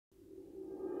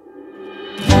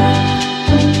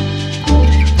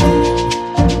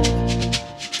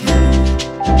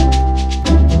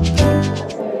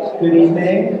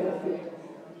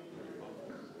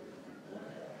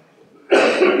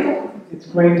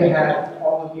great to have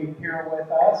all of you here with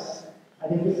us. I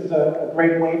think this is a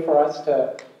great way for us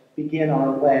to begin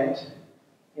our Lent.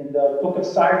 In the book of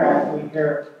Sirach, we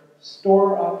hear,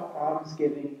 "Store up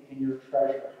almsgiving in your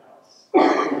treasure house.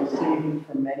 It will save you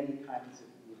from many kinds of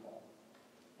evil."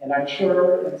 And I'm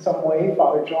sure in some way,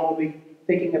 Father Joel will be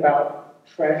thinking about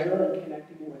treasure and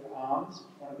connecting it with alms,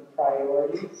 one of the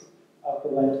priorities of the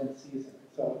Lenten season.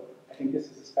 So I think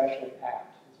this is especially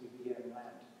apt as we begin Lent.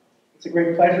 It's a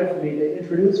great pleasure for me to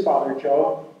introduce Father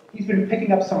Joe. He's been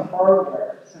picking up some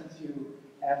hardware since you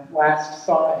last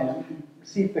saw him. He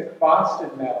received the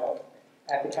Boston Medal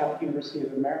at the Catholic University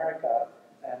of America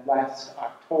last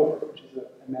October, which is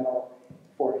a medal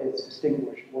for his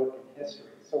distinguished work in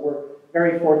history. So we're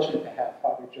very fortunate to have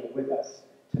Father Joe with us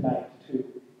tonight to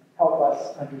help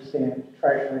us understand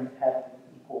treasuring heaven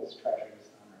equals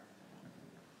treasures on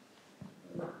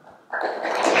earth.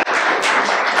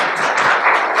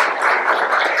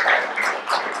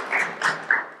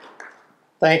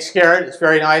 Thanks, Garrett. It's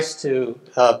very nice to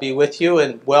be with you,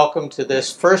 and welcome to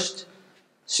this first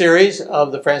series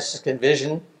of the Franciscan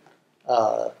Vision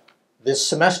this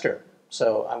semester.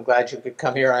 So I'm glad you could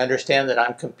come here. I understand that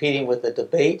I'm competing with the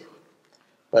debate,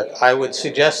 but I would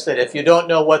suggest that if you don't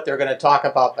know what they're going to talk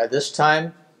about by this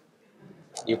time,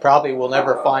 you probably will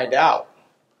never find out.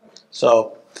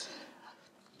 So,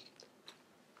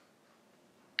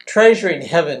 treasuring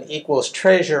heaven equals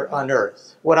treasure on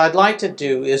earth. What I'd like to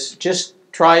do is just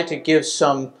try to give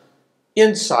some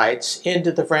insights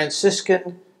into the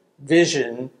Franciscan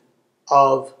vision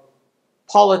of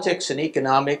politics and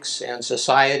economics and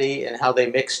society and how they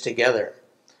mix together.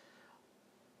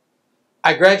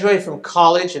 I graduated from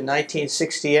college in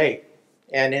 1968,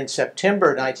 and in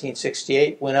September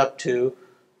 1968 went up to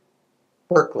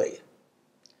Berkeley.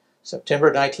 September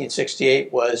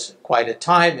 1968 was quite a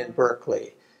time in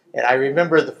Berkeley. And I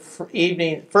remember the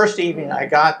first evening I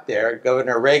got there,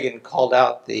 Governor Reagan called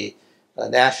out the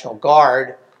National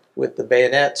Guard with the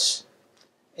bayonets,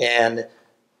 and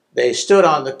they stood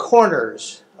on the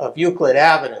corners of Euclid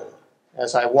Avenue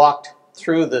as I walked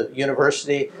through the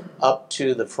university up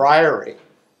to the Friary.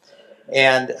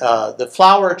 And the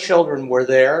flower children were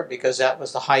there, because that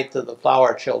was the height of the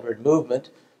flower children movement,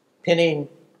 pinning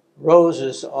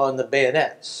roses on the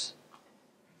bayonets.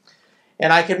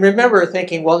 And I can remember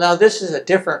thinking, well, now this is a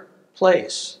different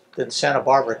place than Santa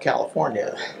Barbara,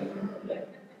 California.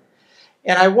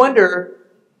 And I wonder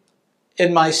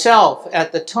in myself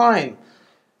at the time,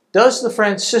 does the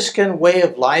Franciscan way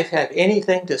of life have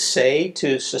anything to say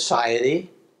to society?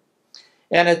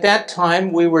 And at that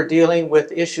time, we were dealing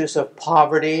with issues of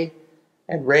poverty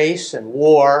and race and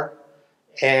war,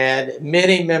 and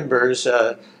many members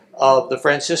of the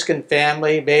Franciscan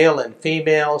family, male and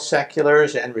female,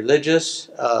 seculars and religious,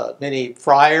 many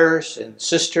friars and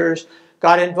sisters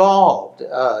got involved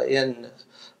in,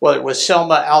 whether it was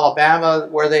Selma, Alabama,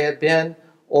 where they had been,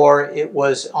 or it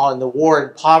was on the war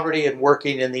and poverty and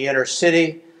working in the inner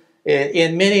city.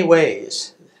 In many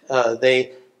ways,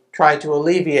 they tried to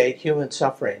alleviate human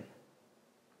suffering.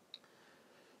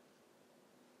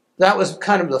 That was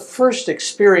kind of the first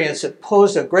experience that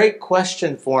posed a great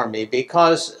question for me,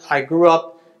 because I grew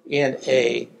up in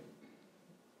a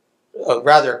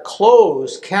rather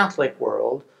closed Catholic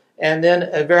world and then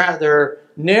a rather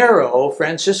narrow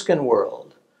Franciscan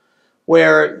world,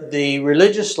 where the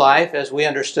religious life, as we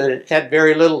understood it, had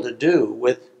very little to do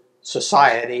with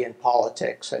society and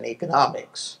politics and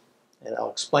economics. And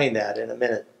I'll explain that in a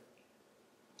minute.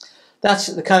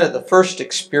 That's kind of the first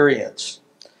experience.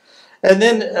 And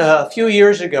then a few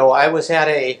years ago, I was at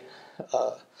a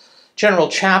general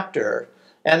chapter,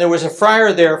 and there was a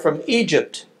friar there from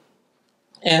Egypt.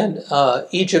 And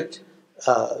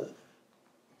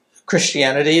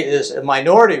Christianity is a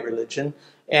minority religion,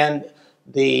 and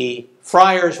the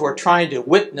friars were trying to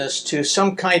witness to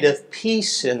some kind of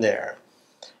peace in there.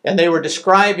 And they were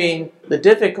describing the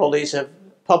difficulties of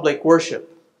public worship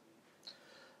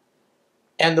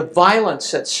and the violence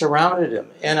that surrounded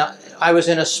him. And I was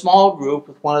in a small group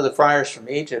with one of the friars from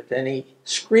Egypt, and he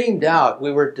screamed out.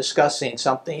 We were discussing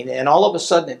something, and all of a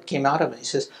sudden it came out of him. He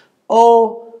says,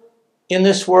 "Oh, in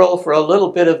this world for a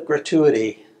little bit of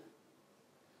gratuity,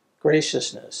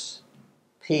 graciousness,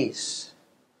 peace."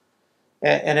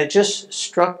 And it just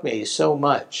struck me so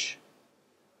much.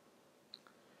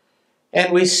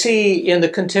 And we see in the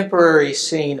contemporary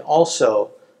scene also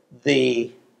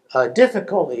the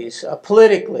difficulties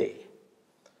politically,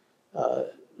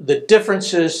 the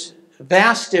differences,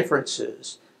 vast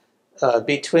differences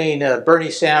between Bernie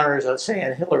Sanders, let's say,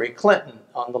 and Hillary Clinton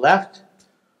on the left,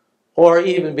 or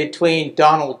even between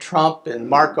Donald Trump and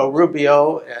Marco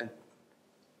Rubio and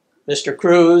Mr.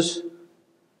 Cruz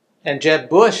and Jeb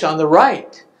Bush on the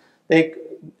right. They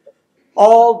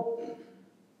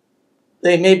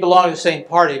may belong to the same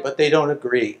party, but they don't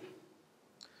agree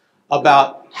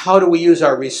about how do we use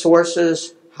our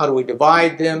resources, how do we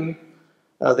divide them.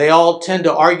 They all tend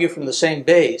to argue from the same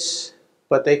base,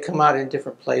 but they come out in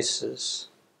different places.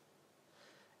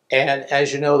 And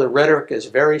as you know, the rhetoric is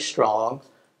very strong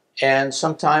and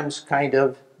sometimes kind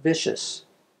of vicious.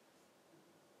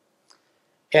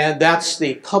 And that's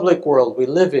the public world we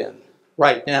live in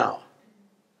right now.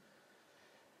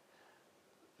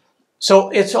 So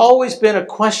it's always been a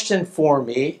question for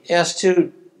me as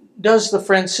to, does the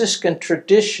Franciscan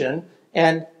tradition,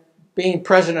 and being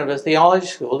president of a theology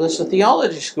school, does the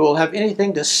theology school have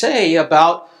anything to say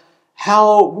about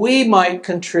how we might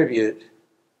contribute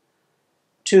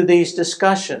to these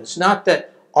discussions? Not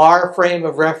that our frame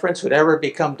of reference would ever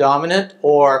become dominant,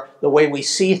 or the way we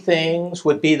see things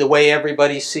would be the way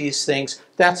everybody sees things.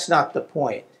 That's not the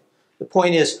point. The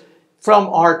point is, from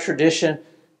our tradition,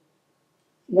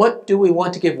 what do we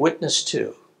want to give witness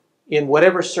to in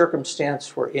whatever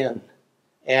circumstance we're in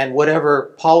and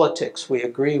whatever politics we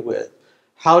agree with?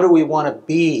 How do we want to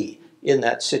be in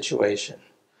that situation?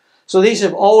 So these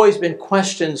have always been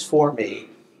questions for me.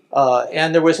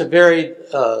 And there was a very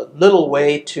little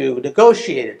way to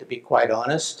negotiate it, to be quite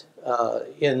honest,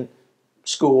 in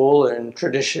school and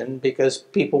tradition, because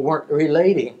people weren't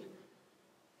relating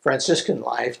Franciscan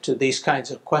life to these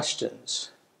kinds of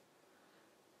questions.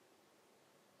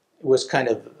 It was kind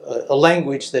of a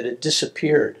language that had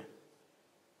disappeared.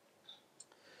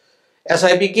 As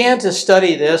I began to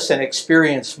study this and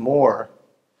experience more,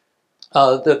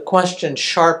 the question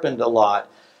sharpened a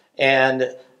lot.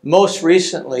 And most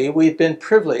recently, we've been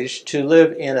privileged to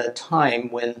live in a time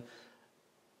when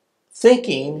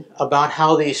thinking about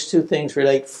how these two things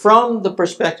relate from the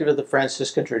perspective of the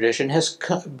Franciscan tradition has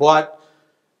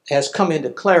come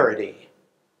into clarity.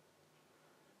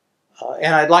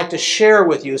 And I'd like to share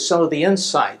with you some of the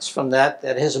insights from that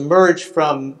has emerged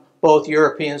from both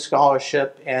European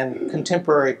scholarship and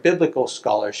contemporary biblical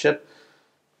scholarship.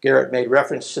 Garrett made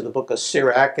reference to the book of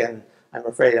Sirach, and I'm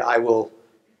afraid I will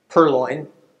purloin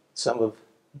some of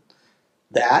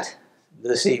that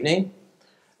this evening,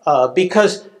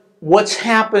 because what's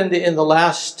happened in the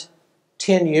last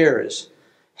 10 years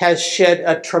has shed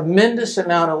a tremendous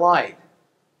amount of light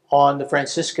on the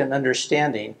Franciscan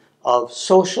understanding of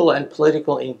social and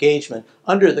political engagement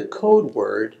under the code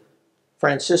word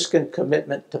Franciscan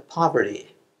commitment to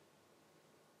poverty.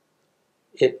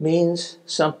 It means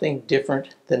something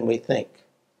different than we think.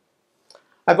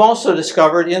 I've also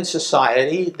discovered in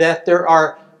society that there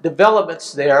are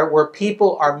developments there where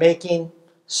people are making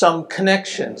some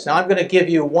connections. Now I'm going to give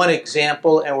you one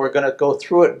example, and we're going to go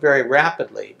through it very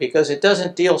rapidly because it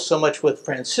doesn't deal so much with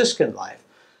Franciscan life,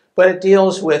 but it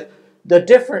deals with the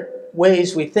different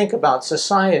ways we think about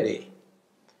society.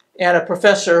 And a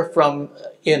professor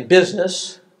in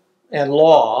business and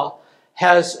law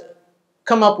has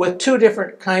come up with two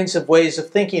different kinds of ways of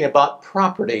thinking about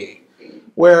property,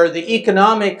 where the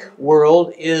economic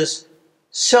world is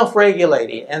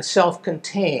self-regulating and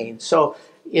self-contained. So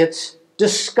it's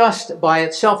discussed by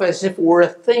itself as if it were a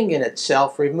thing in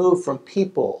itself, removed from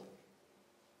people.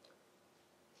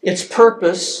 Its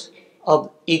purpose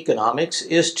of economics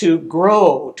is to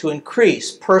grow, to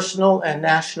increase personal and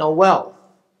national wealth,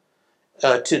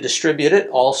 to distribute it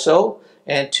also,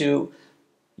 and to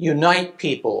unite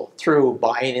people through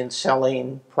buying and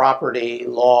selling property,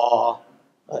 law,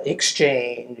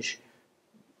 exchange,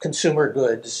 consumer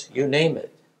goods, you name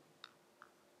it.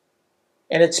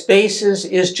 And its basis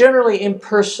is generally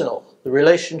impersonal, the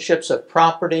relationships of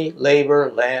property,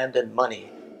 labor, land, and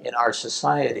money in our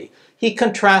society. He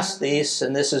contrasts these,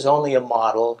 and this is only a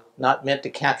model, not meant to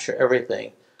capture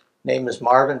everything. Name is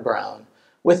Marvin Brown,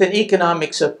 with an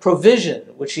economics of provision,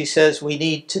 which he says we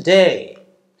need today.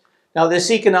 Now,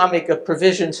 this economic of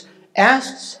provisions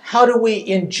asks, how do we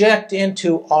inject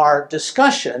into our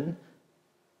discussion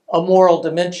a moral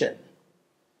dimension?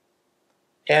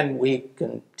 And we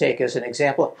can take as an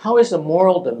example, how is a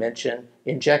moral dimension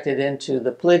injected into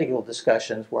the political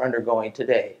discussions we're undergoing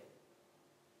today?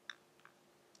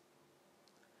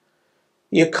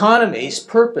 The economy's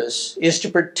purpose is to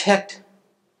protect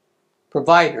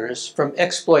providers from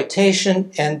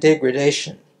exploitation and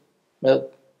degradation, the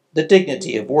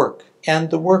dignity of work and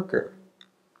the worker.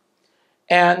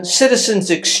 And citizens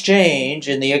exchange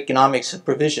in the economics of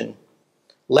provision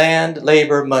land,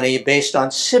 labor, money based on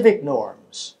civic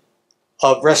norms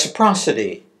of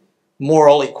reciprocity,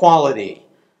 moral equality,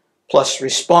 plus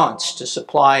response to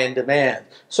supply and demand.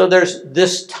 So there's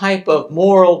this type of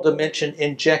moral dimension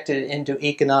injected into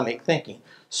economic thinking.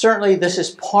 Certainly this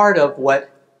is part of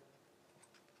what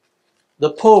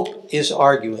the Pope is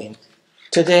arguing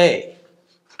today.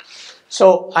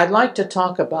 So I'd like to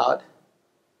talk about,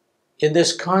 in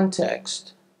this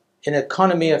context, in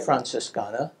Economia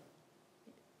Franciscana,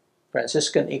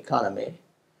 Franciscan economy,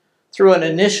 through an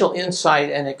initial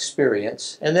insight and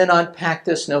experience, and then unpack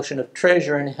this notion of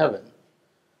treasure in heaven.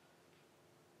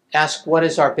 Ask what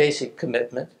is our basic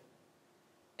commitment,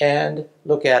 and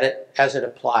look at it as it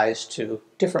applies to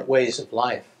different ways of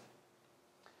life.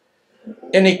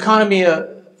 In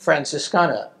Economia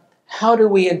Franciscana, how do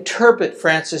we interpret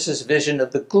Francis's vision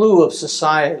of the glue of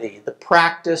society, the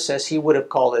practice, as he would have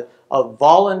called it, of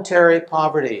voluntary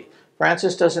poverty?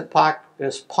 Francis doesn't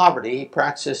practice poverty, he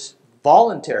practices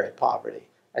voluntary poverty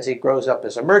as he grows up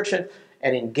as a merchant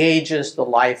and engages the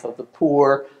life of the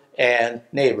poor and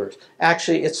neighbors.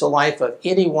 Actually, it's the life of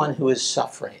anyone who is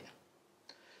suffering.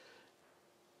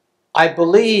 I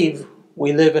believe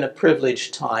we live in a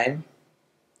privileged time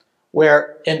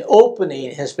where an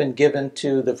opening has been given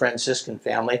to the Franciscan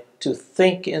family to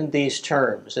think in these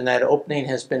terms, and that opening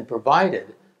has been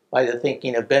provided by the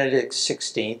thinking of Benedict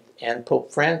XVI and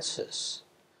Pope Francis.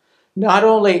 Not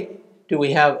only do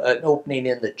we have an opening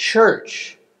in the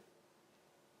church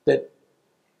that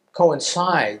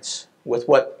coincides with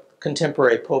what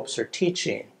contemporary popes are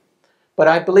teaching, but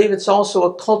I believe it's also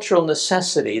a cultural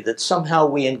necessity that somehow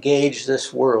we engage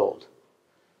this world.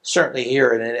 Certainly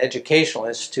here in an educational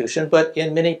institution, but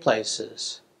in many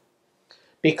places.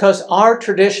 Because our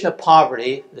tradition of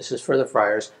poverty, this is for the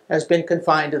friars, has been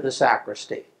confined to the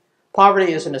sacristy.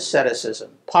 Poverty is an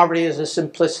asceticism. Poverty is a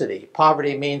simplicity.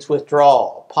 Poverty means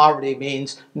withdrawal. Poverty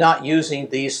means not using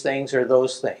these things or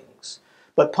those things.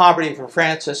 But poverty for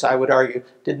Francis, I would argue,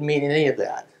 didn't mean any of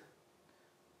that.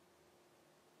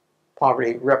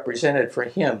 Poverty represented for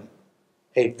him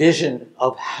a vision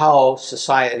of how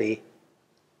society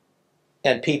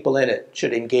and people in it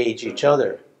should engage each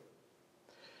other.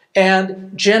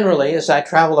 And generally, as I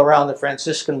travel around the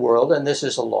Franciscan world, and this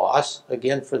is a loss,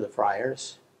 again for the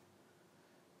friars,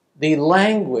 the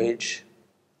language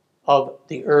of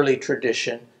the early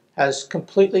tradition has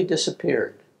completely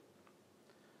disappeared.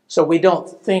 So we don't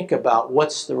think about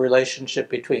what's the relationship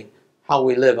between how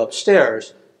we live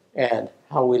upstairs and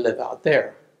how we live out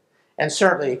there. And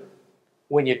certainly,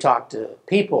 when you talk to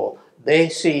people, they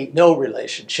see no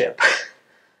relationship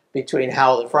between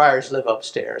how the friars live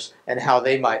upstairs and how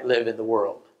they might live in the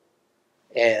world.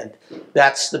 And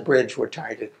that's the bridge we're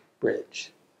trying to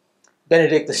bridge.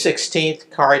 Benedict XVI,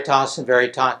 Caritas in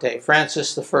Veritate,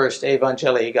 Francis I,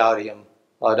 Evangelii Gaudium,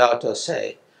 Laudato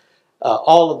Si,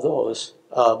 all of those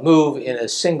move in a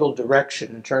single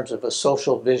direction in terms of a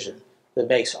social vision that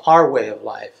makes our way of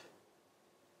life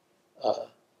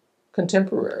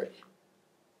contemporary.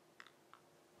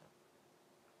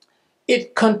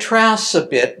 It contrasts a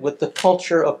bit with the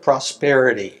culture of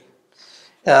prosperity.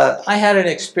 I had an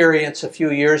experience a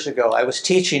few years ago. I was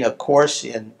teaching a course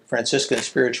in Franciscan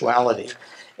spirituality,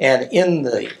 and in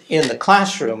the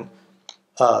classroom,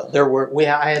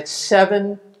 I had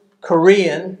 7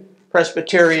 Korean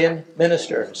Presbyterian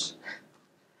ministers,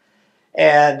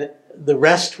 and the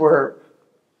rest were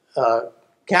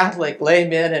Catholic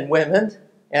laymen and women,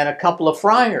 and a couple of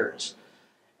friars.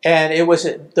 And it was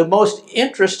the most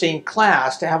interesting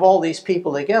class to have all these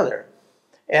people together.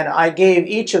 And I gave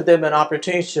each of them an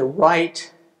opportunity to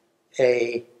write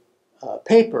a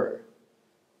paper.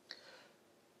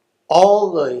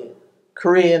 All the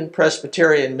Korean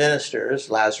Presbyterian ministers,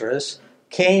 Lazarus,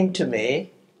 came to me,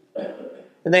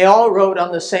 and they all wrote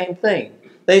on the same thing.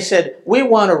 They said, we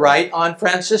want to write on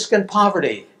Franciscan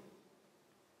poverty.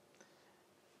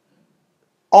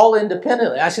 All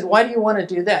independently. I said, why do you want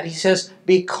to do that? He says,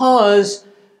 because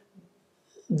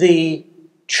the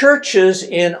churches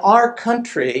in our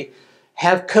country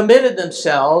have committed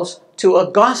themselves to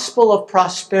a gospel of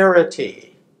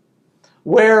prosperity,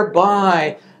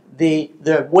 whereby the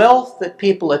wealth that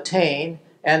people attain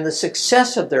and the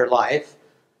success of their life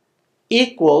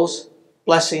equals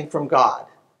blessing from God.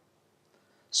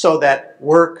 So that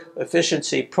work,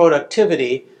 efficiency,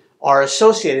 productivity are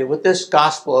associated with this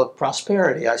gospel of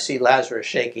prosperity. I see Lazarus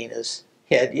shaking his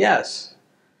head. Yes,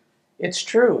 it's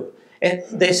true. And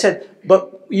they said,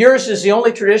 but yours is the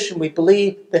only tradition we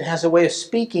believe that has a way of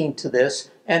speaking to this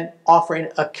and offering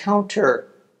a counter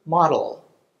model.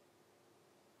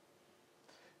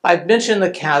 I've mentioned the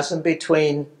chasm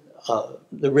between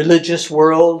the religious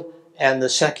world and the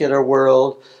secular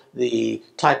world. The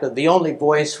only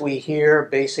voice we hear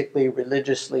basically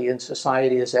religiously in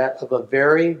society is that of a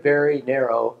very, very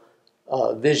narrow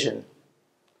vision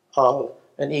of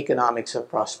an economics of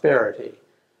prosperity,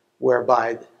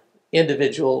 whereby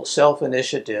individual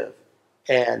self-initiative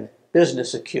and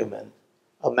business acumen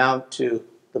amount to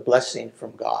the blessing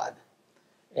from God.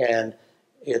 And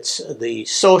it's the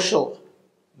social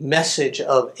message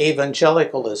of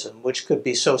evangelicalism, which could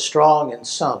be so strong in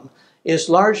some, is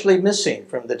largely missing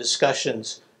from the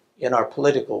discussions in our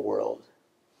political world.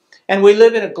 And we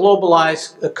live in a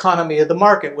globalized economy of the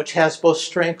market, which has both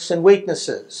strengths and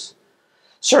weaknesses.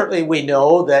 Certainly we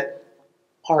know that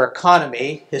our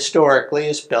economy historically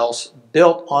is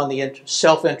built on the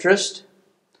self-interest,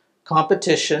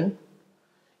 competition.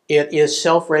 It is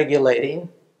self-regulating,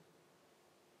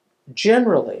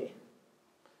 generally,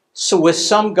 so with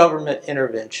some government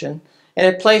intervention, and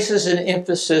it places an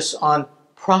emphasis on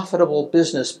profitable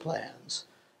business plans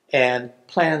and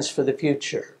plans for the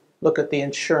future. Look at the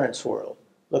insurance world,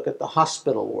 look at the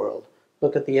hospital world,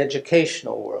 look at the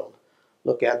educational world,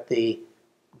 look at the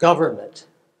government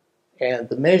and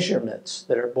the measurements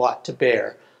that are brought to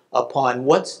bear upon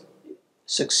what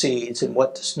succeeds and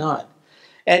what does not.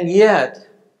 And yet,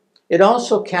 it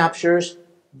also captures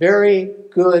very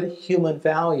good human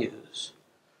values.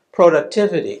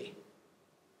 Productivity.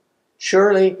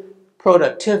 Surely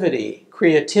productivity,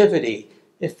 creativity,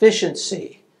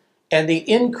 efficiency, and the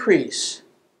increase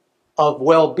of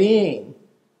well-being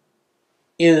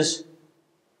is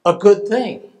a good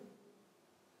thing.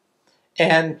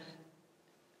 And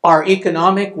our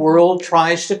economic world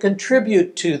tries to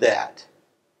contribute to that.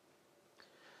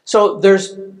 So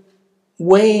there's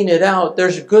weighing it out.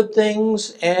 There's good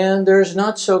things and there's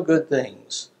not so good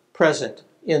things present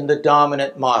in the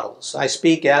dominant models. I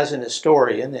speak as an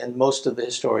historian, and most of the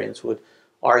historians would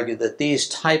argue that these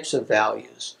types of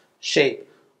values shape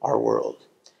our world,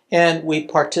 and we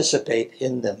participate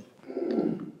in them.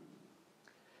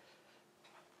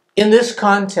 In this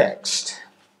context,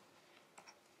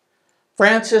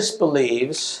 Francis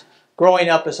believes, growing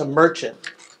up as a merchant,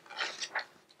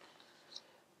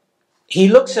 he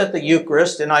looks at the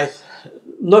Eucharist, and I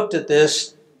looked at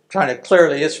this trying to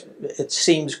clearly, it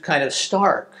seems kind of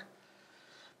stark.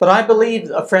 But I believe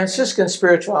a Franciscan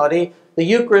spirituality, the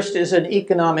Eucharist is an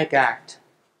economic act.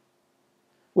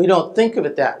 We don't think of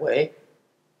it that way,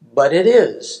 but it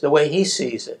is the way he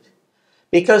sees it.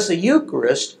 Because the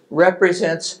Eucharist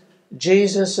represents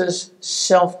Jesus'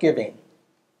 self-giving.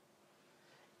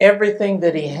 Everything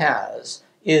that he has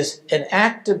is an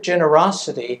act of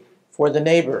generosity for the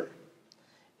neighbor.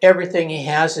 Everything he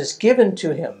has is given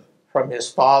to him from his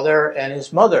father and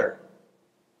his mother.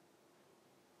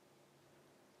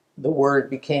 The Word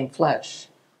became flesh,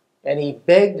 and he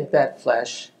begged that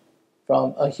flesh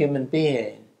from a human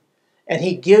being, and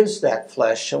he gives that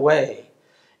flesh away.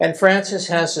 And Francis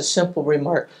has a simple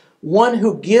remark: one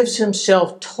who gives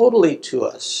himself totally to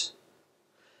us.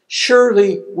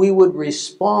 Surely we would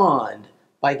respond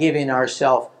by giving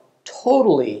ourselves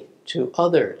totally to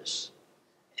others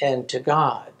and to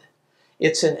God.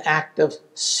 It's an act of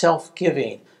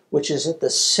self-giving, which is at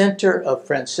the center of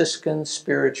Franciscan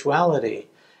spirituality.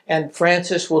 And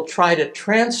Francis will try to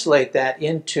translate that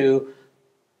into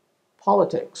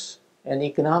politics and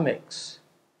economics.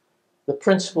 The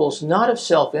principles not of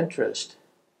self-interest,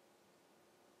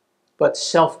 but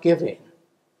self-giving.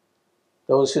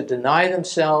 Those who deny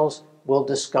themselves will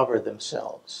discover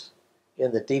themselves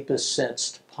in the deepest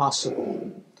sense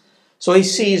possible. So he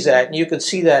sees that, and you can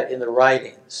see that in the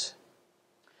writings.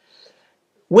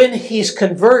 When he's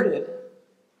converted,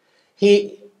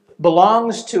 he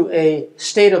belongs to a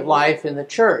state of life in the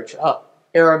church, an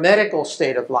eremitical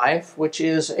state of life, which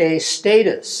is a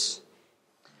status.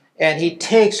 And he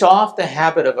takes off the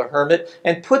habit of a hermit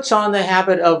and puts on the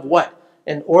habit of what?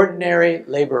 An ordinary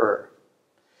laborer.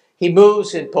 He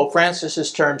moves, in Pope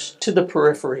Francis's terms, to the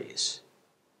peripheries.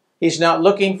 He's not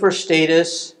looking for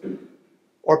status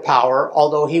or power,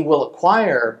 although he will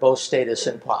acquire both status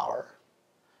and power.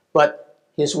 But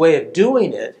his way of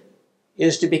doing it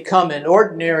is to become an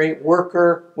ordinary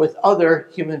worker with other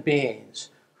human beings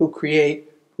who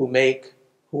create, who make,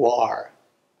 who are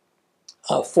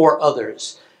for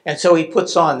others. And so he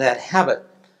puts on that habit.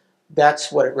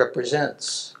 That's what it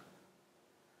represents.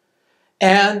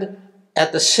 And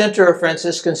at the center of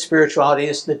Franciscan spirituality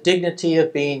is the dignity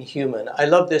of being human. I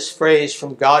love this phrase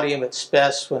from Gaudium et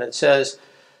Spes when it says,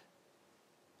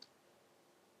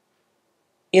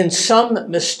 in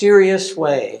some mysterious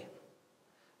way,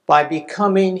 by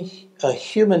becoming a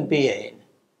human being,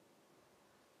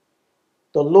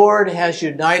 the Lord has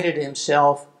united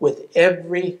himself with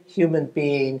every human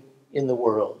being in the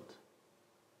world.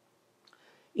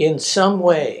 In some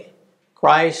way,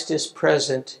 Christ is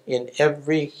present in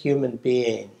every human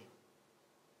being.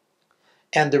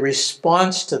 And the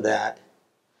response to that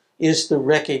is the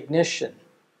recognition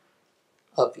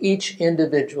of each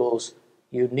individual's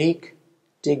unique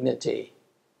dignity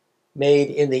made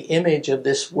in the image of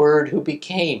this Word who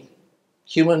became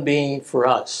human being for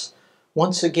us.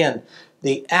 Once again,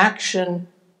 the action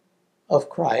of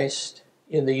Christ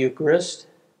in the Eucharist,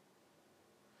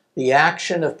 the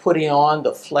action of putting on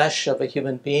the flesh of a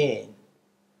human being,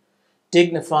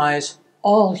 dignifies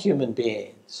all human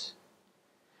beings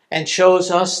and shows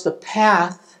us the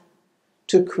path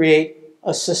to create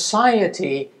a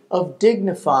society of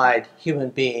dignified human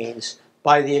beings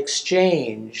by the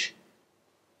exchange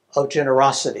of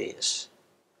generosities.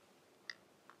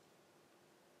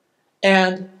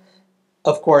 And,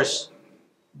 of course,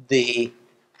 the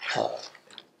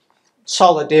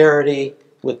solidarity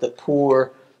with the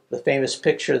poor, the famous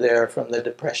picture there from the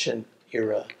Depression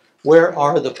era. Where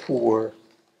are the poor?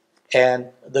 And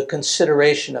the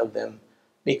consideration of them.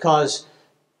 Because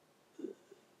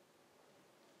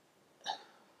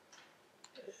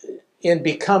in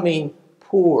becoming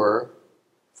poor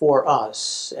for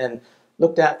us, and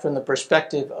looked at from the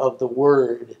perspective of the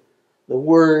Word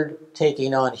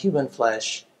taking on human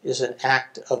flesh is an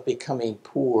act of becoming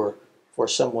poor for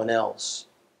someone else.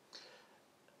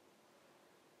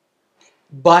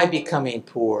 By becoming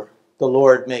poor, the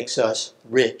Lord makes us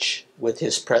rich with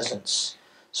His presence.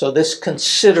 So this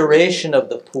consideration of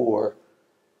the poor,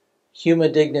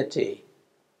 human dignity,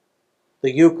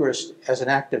 the Eucharist as an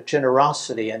act of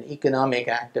generosity, an economic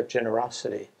act of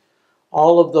generosity,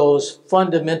 all of those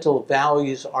fundamental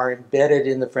values are embedded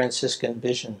in the Franciscan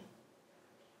vision.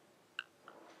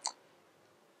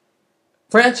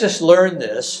 Francis learned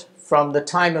this from the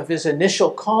time of his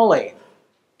initial calling.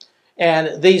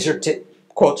 And these are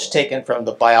quotes taken from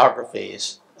the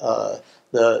biographies.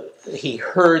 He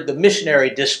heard the missionary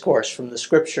discourse from the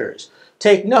scriptures.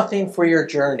 Take nothing for your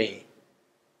journey,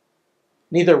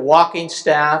 neither walking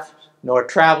staff, nor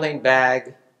traveling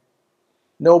bag,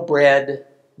 no bread,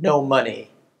 no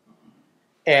money.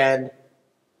 And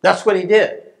that's what he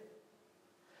did.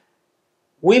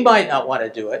 We might not want to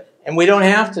do it, and we don't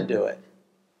have to do it.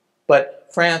 But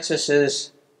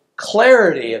Francis's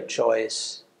clarity of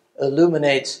choice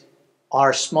illuminates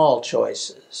our small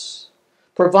choices.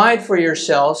 Provide for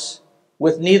yourselves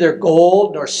with neither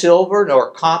gold nor silver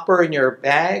nor copper in your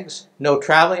bags, no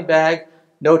traveling bag,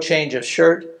 no change of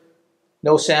shirt,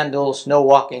 no sandals, no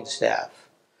walking staff.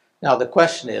 Now the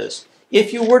question is,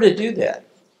 if you were to do that,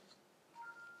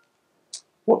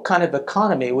 what kind of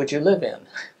economy would you live in?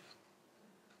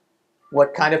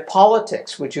 What kind of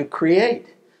politics would you create?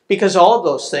 Because all of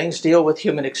those things deal with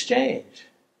human exchange.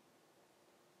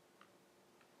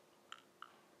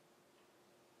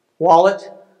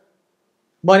 Wallet,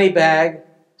 money bag,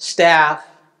 staff,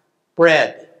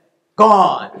 bread,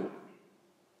 gone.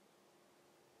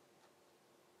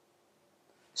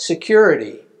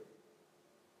 Security,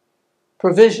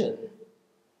 provision,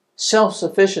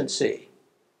 self-sufficiency,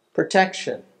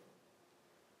 protection.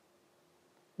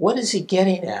 What is he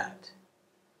getting at?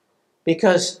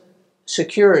 Because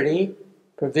security,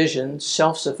 provision,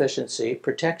 self-sufficiency,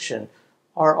 protection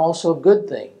are also good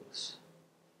things,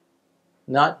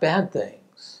 not bad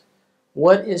things.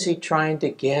 What is he trying to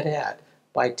get at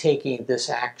by taking this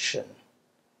action?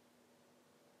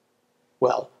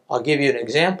 Well, I'll give you an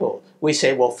example. We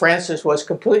say, well, Francis was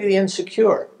completely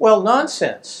insecure. Well,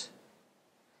 nonsense.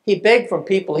 He begged from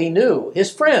people he knew,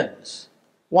 his friends,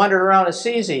 wandered around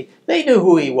Assisi. They knew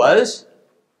who he was.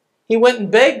 He went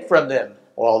and begged from them.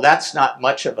 Well, that's not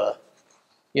much of a,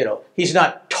 he's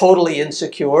not totally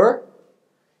insecure.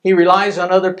 He relies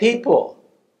on other people.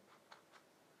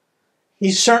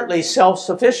 He's certainly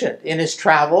self-sufficient in his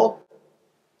travel.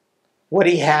 What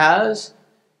he has,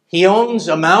 he owns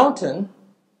a mountain,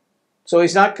 so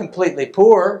he's not completely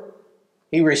poor.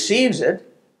 He receives it.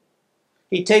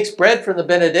 He takes bread from the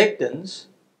Benedictines.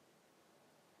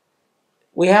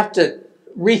 We have to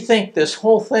rethink this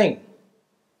whole thing.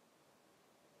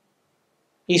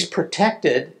 He's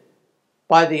protected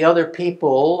by the other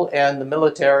people and the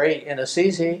military in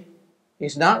Assisi.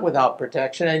 He's not without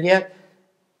protection, and yet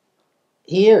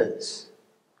he is.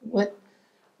 What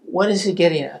is he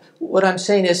getting at? What I'm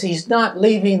saying is he's not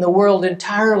leaving the world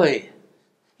entirely.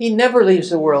 He never leaves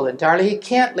the world entirely. He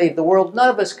can't leave the world. None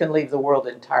of us can leave the world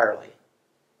entirely.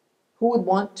 Who would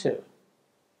want to?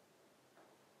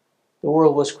 The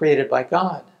world was created by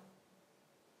God.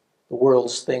 The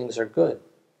world's things are good.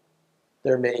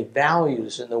 There are many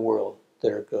values in the world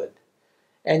that are good.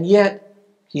 And yet,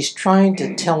 he's trying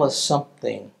to tell us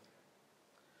something.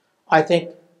 I think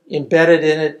embedded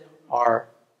in it are,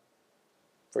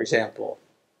 for example,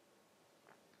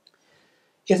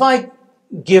 if I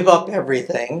give up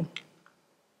everything,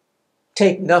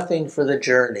 take nothing for the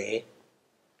journey,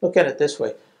 look at it this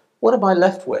way, what am I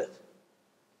left with?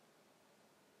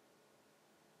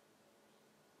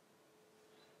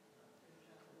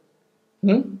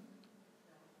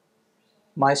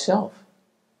 Myself.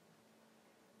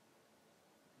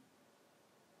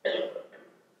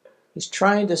 He's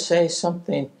trying to say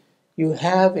something. You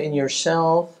have in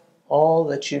yourself all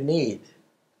that you need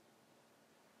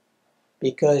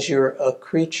because you're a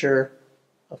creature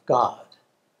of God,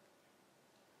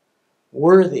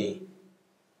 worthy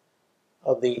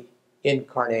of the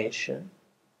incarnation.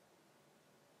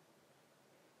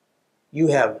 You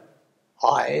have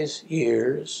eyes,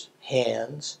 ears,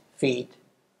 hands, feet,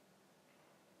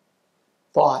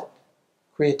 thought,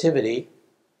 creativity,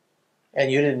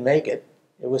 and you didn't make it.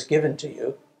 It was given to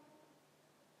you.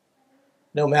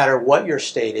 No matter what your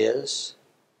state is,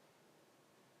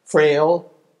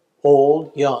 frail,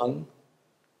 old, young,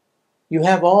 you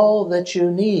have all that you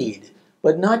need,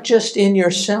 but not just in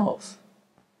yourself.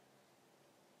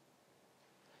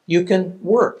 You can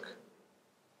work.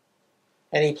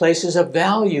 And he places a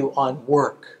value on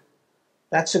work.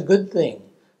 That's a good thing.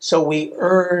 So we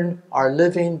earn our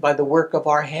living by the work of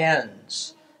our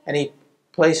hands. And he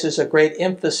places a great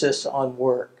emphasis on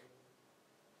work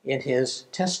in his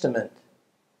testament.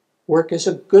 Work is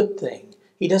a good thing.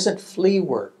 He doesn't flee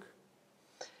work.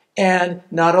 And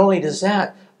not only does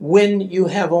that, when you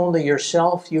have only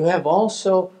yourself, you have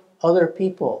also other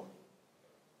people.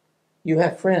 You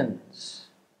have friends.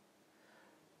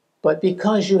 But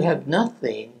because you have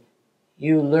nothing,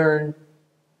 you learn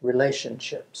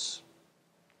relationships.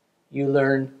 You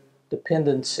learn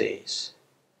dependencies.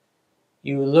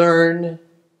 You learn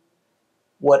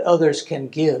what others can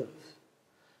give.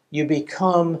 You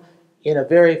become, in a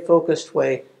very focused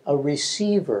way, a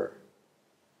receiver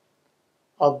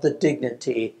of the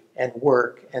dignity and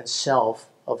work and self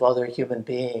of other human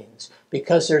beings,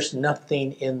 because there's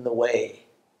nothing in the way.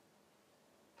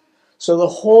 So the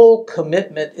whole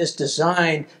commitment is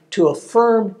designed to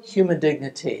affirm human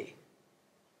dignity,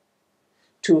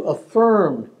 to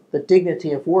affirm the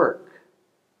dignity of work,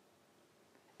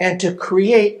 and to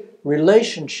create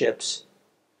relationships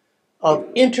of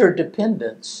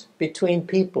interdependence between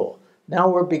people. Now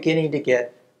we're beginning to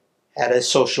get at a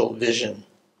social vision.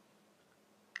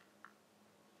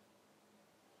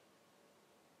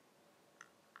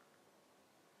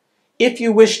 If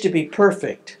you wish to be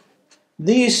perfect,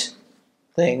 these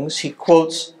things he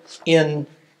quotes in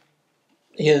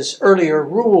his earlier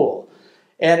rule.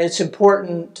 And it's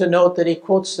important to note that he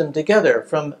quotes them together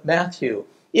from Matthew.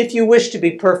 If you wish to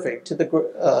be perfect, to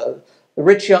the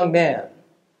rich young man,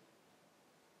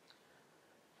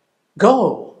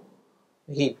 go.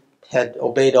 He had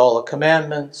obeyed all the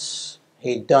commandments.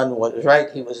 He'd done what was right.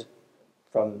 He was,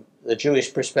 from the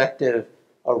Jewish perspective,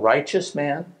 a righteous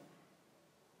man.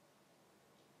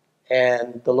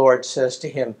 And the Lord says to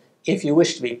him, if you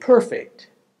wish to be perfect,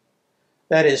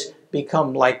 that is,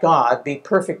 become like God, be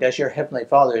perfect as your heavenly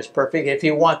Father is perfect. If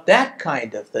you want that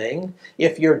kind of thing,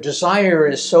 if your desire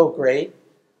is so great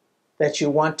that you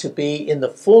want to be in the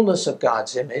fullness of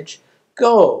God's image,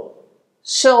 go,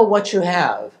 sell what you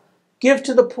have, give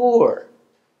to the poor,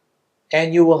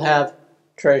 and you will have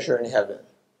treasure in heaven.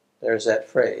 There's that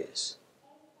phrase.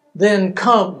 Then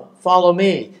come, follow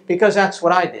me, because that's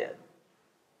what I did.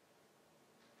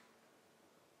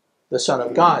 The Son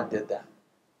of God did that.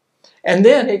 And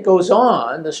then it goes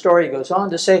on, the story goes on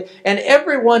to say, and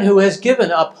everyone who has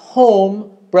given up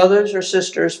home, brothers or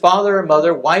sisters, father or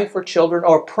mother, wife or children,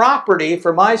 or property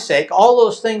for my sake, all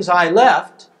those things I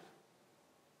left,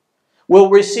 will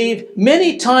receive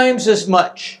many times as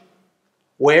much.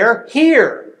 Where?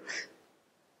 Here.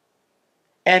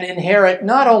 And inherit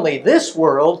not only this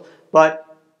world, but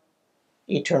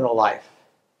eternal life.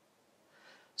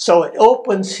 So it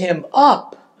opens him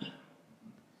up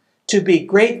to be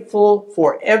grateful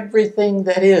for everything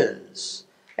that is,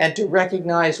 and to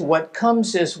recognize what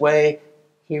comes his way,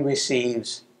 he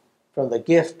receives from the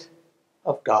gift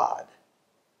of God.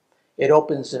 It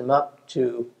opens him up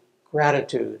to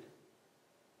gratitude,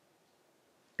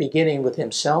 beginning with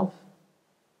himself,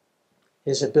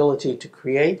 his ability to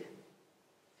create,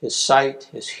 his sight,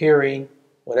 his hearing,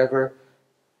 whatever,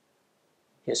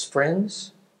 his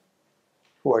friends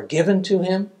who are given to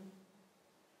him.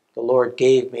 The Lord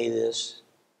gave me this.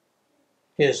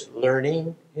 His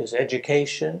learning, his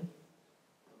education,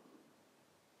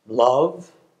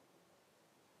 love,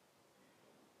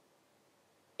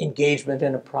 engagement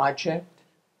in a project.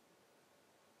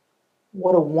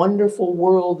 What a wonderful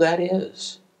world that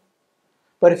is.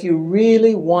 But if you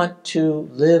really want to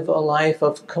live a life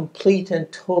of complete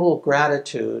and total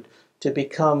gratitude, to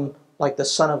become like the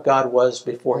Son of God was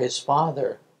before his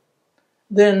Father,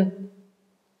 then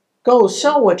go,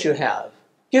 sell what you have.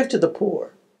 Give to the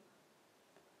poor.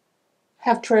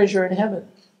 Have treasure in heaven.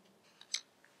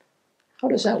 How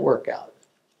does that work out?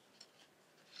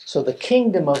 So the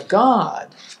kingdom of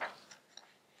God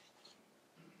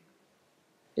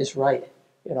is right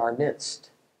in our midst.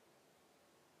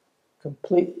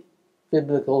 Complete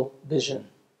biblical vision.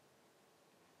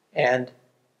 And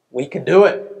we can do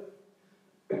it.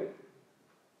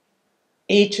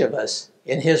 Each of us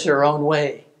in his or her own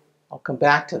way. I'll come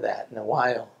back to that in a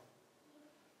while.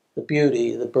 The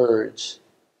beauty, the birds,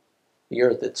 the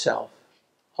earth itself,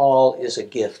 all is a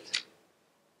gift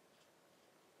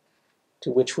to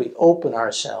which we open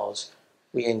ourselves.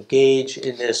 We engage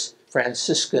in this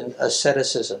Franciscan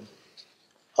asceticism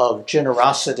of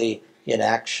generosity in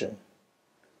action.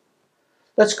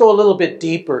 Let's go a little bit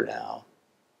deeper now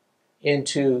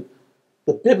into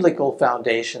the biblical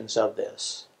foundations of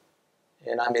this.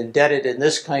 And I'm indebted in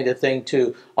this kind of thing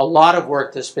to a lot of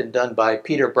work that's been done by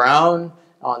Peter Brown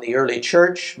on the early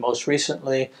church, most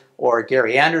recently, or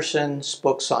Gary Anderson's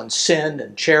books on sin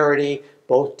and charity,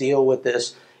 both deal with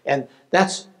this. And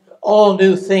that's all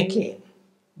new thinking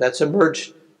that's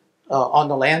emerged on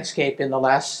the landscape in the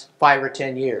last 5 or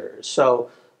 10 years. So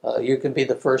you can be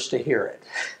the first to hear it.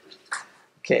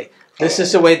 Okay, this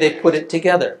is the way they put it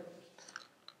together.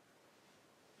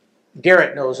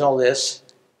 Garrett knows all this.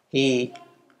 He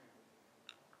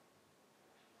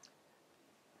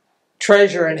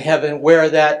treasure in heaven, where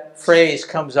that phrase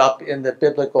comes up in the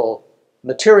biblical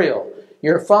material.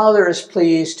 Your Father is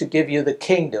pleased to give you the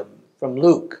kingdom, from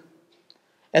Luke.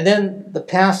 And then the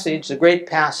passage, the great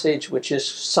passage, which is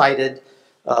cited,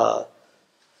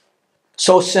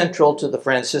 so central to the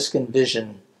Franciscan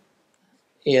vision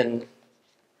in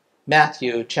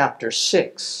Matthew chapter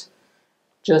 6.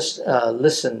 Just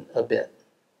listen a bit.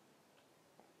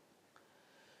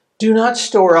 Do not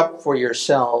store up for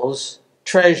yourselves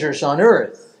treasures on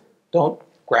earth. Don't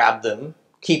grab them,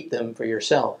 keep them for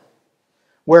yourself,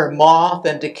 where moth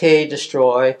and decay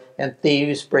destroy and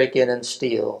thieves break in and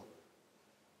steal.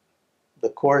 The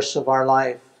course of our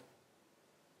life,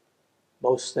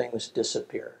 most things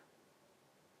disappear.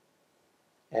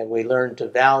 And we learn to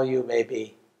value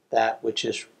maybe that which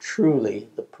is truly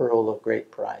the pearl of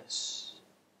great price.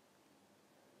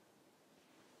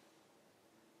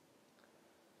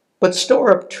 But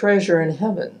store up treasure in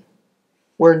heaven,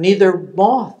 where neither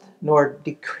moth nor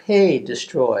decay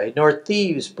destroy, nor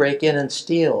thieves break in and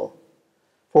steal.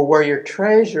 For where your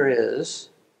treasure is,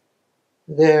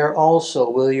 there also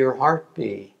will your heart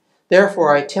be.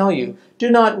 Therefore I tell you,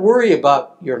 do not worry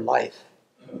about your life,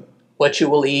 what you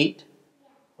will eat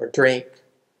or drink,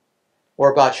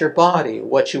 or about your body,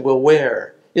 what you will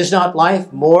wear. Is not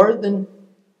life more than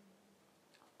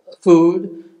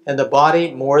food, and the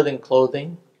body more than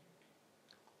clothing?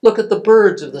 Look at the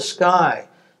birds of the sky.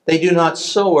 They do not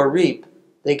sow or reap.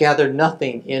 They gather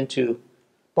nothing into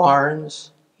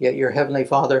barns, yet your heavenly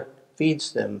Father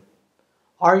feeds them.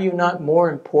 Are you not more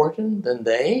important than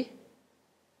they?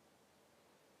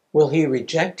 Will he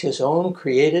reject his own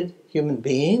created human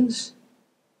beings,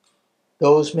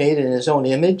 those made in his own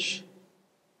image?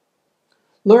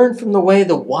 Learn from the way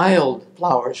the wild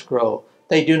flowers grow.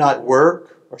 They do not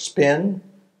work or spin,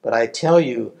 but I tell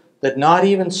you that not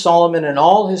even Solomon in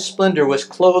all his splendor was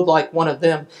clothed like one of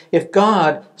them. If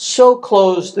God so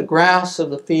clothes the grass of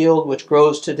the field, which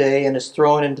grows today and is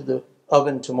thrown into the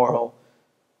oven tomorrow,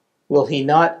 will he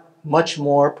not much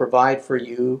more provide for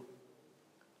you,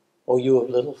 O you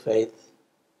of little faith?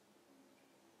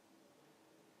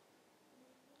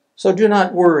 So do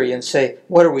not worry and say,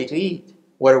 what are we to eat?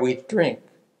 What are we to drink?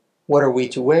 What are we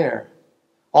to wear?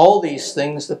 All these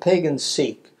things the pagans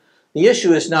seek. The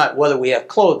issue is not whether we have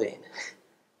clothing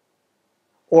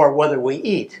or whether we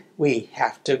eat. We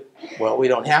have to, well, we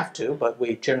don't have to, but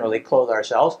we generally clothe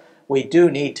ourselves. We do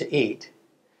need to eat.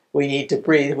 We need to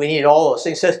breathe. We need all those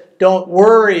things. It says, don't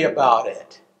worry about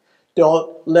it.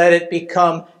 Don't let it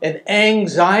become an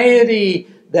anxiety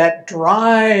that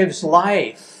drives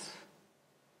life,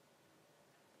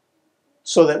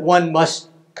 so that one must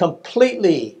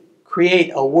completely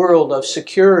create a world of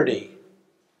security,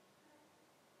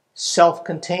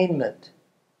 self-containment,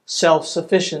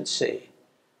 self-sufficiency,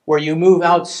 where you move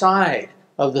outside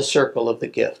of the circle of the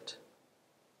gift.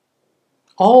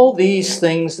 All these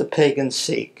things the pagans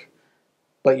seek,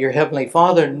 but your heavenly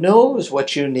Father knows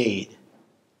what you need.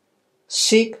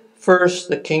 Seek first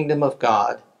the kingdom of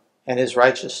God and his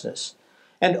righteousness,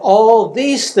 and all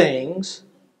these things,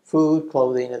 food,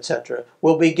 clothing, etc.,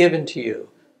 will be given to you.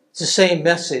 It's the same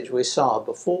message we saw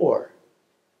before.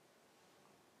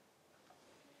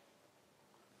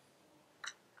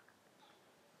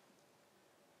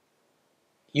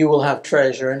 You will have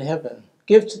treasure in heaven.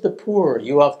 Give to the poor.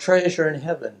 You will have treasure in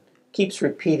heaven. Keeps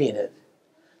repeating it.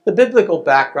 The biblical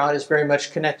background is very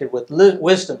much connected with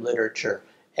wisdom literature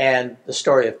and the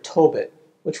story of Tobit,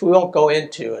 which we won't go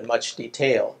into in much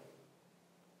detail.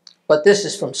 But this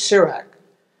is from Sirach.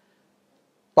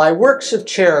 By works of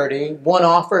charity, one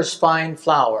offers fine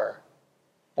flour,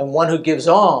 and one who gives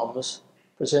alms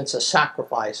presents a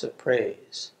sacrifice of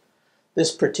praise.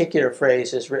 This particular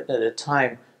phrase is written at a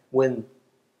time when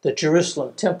the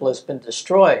Jerusalem temple has been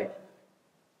destroyed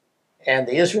and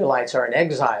the Israelites are in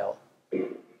exile.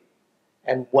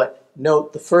 And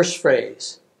note the first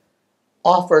phrase,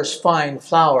 offers fine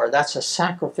flour, that's a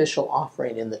sacrificial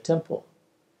offering in the temple.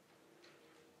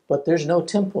 But there's no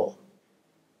temple.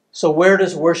 So where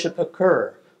does worship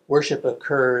occur? Worship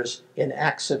occurs in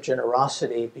acts of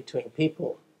generosity between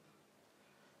people.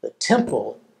 The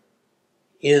temple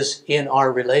is in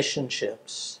our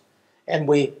relationships, and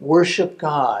we worship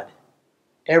God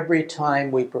every time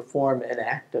we perform an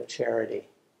act of charity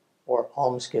or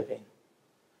almsgiving.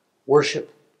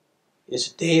 Worship is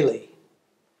daily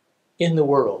in the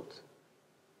world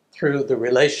through the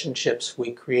relationships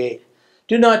we create.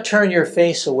 Do not turn your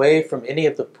face away from any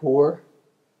of the poor,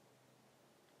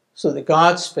 so that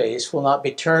God's face will not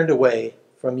be turned away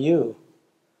from you.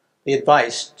 The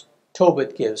advice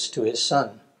Tobit gives to his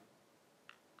son.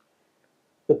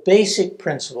 The basic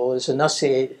principle is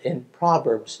enunciated in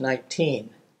Proverbs 19.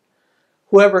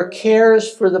 Whoever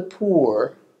cares for the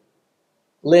poor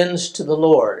lends to the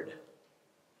Lord,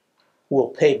 who will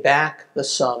pay back the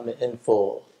sum in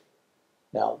full.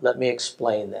 Now, let me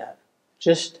explain that,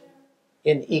 just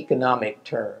in economic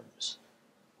terms.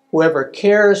 Whoever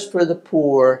cares for the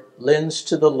poor lends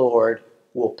to the Lord,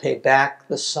 will pay back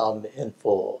the sum in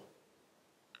full.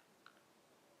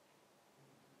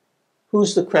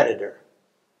 Who's the creditor?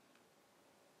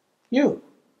 You.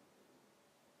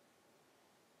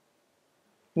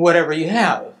 Whatever you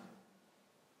have.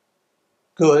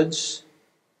 Goods,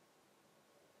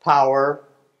 power,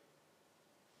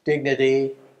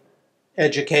 dignity,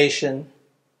 education,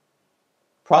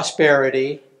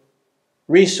 prosperity,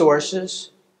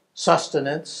 resources,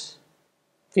 sustenance,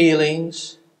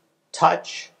 feelings,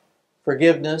 touch,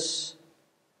 forgiveness,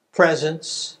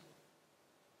 presence,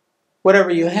 whatever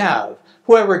you have.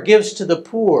 Whoever gives to the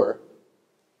poor,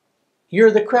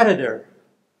 you're the creditor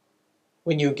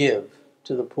when you give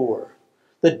to the poor.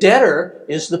 The debtor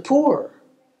is the poor,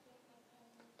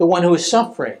 the one who is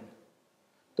suffering,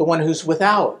 the one who's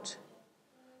without,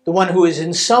 the one who is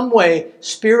in some way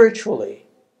spiritually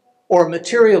or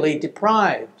materially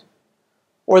deprived,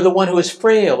 or the one who is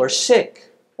frail or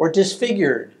sick or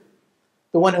disfigured,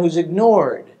 the one who's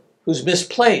ignored, who's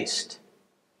misplaced.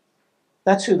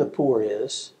 That's who the poor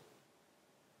is.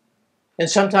 And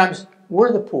sometimes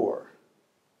we're the poor.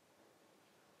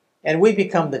 And we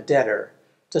become the debtor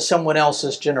to someone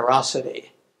else's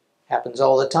generosity. Happens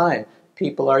all the time.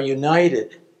 People are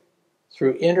united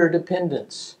through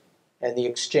interdependence and the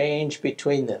exchange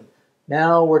between them.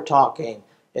 Now we're talking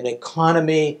an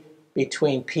economy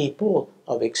between people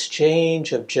of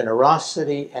exchange, of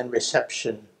generosity and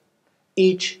reception,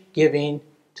 each giving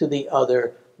to the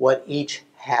other what each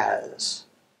has.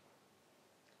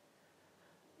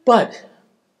 But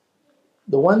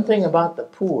the one thing about the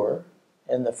poor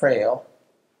and the frail,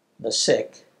 the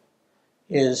sick,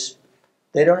 is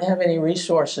they don't have any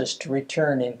resources to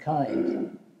return in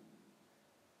kind.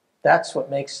 That's what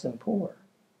makes them poor.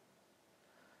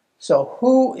 So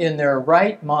who in their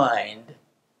right mind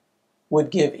would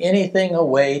give anything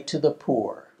away to the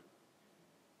poor?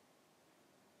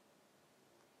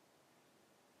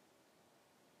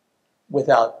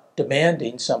 Without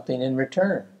demanding something in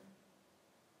return.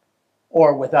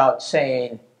 Or without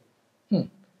saying,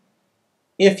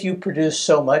 if you produce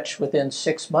so much within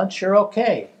 6 months, you're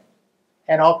okay.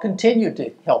 And I'll continue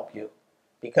to help you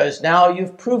because now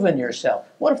you've proven yourself.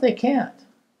 What if they can't?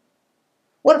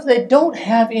 What if they don't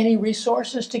have any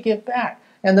resources to give back?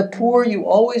 And the poor you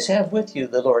always have with you,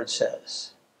 the Lord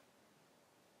says.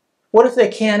 What if they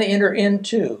can't enter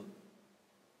into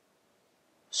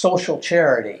social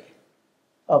charity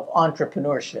of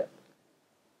entrepreneurship,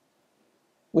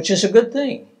 which is a good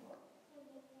thing?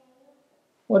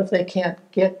 What if they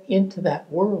can't get into that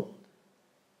world?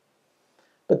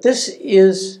 But this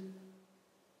is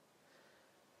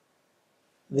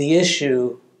the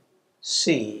issue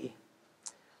C.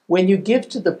 When you give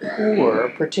to the poor,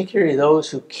 particularly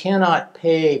those who cannot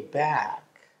pay back,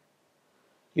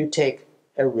 you take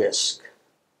a risk.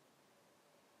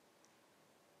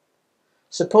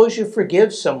 Suppose you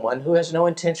forgive someone who has no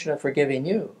intention of forgiving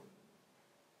you.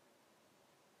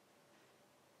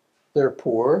 They're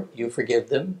poor, you forgive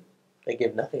them, they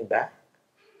give nothing back.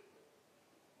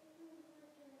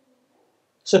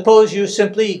 Suppose you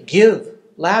simply give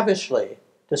lavishly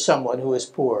to someone who is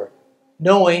poor.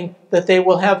 knowing that they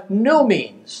will have no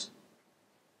means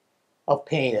of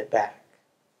paying it back.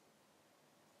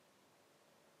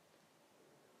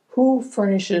 Who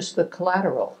furnishes the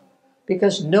collateral?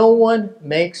 Because no one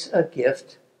makes a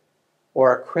gift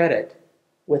or a credit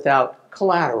without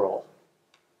collateral.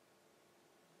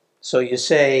 So you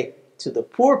say to the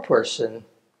poor person,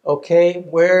 okay,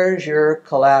 where's your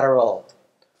collateral?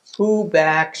 Who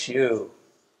backs you?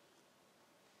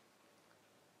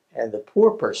 And the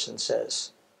poor person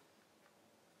says,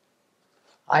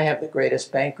 I have the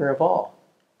greatest banker of all,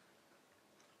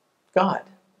 God,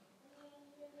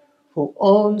 who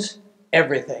owns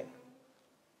everything,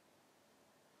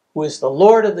 who is the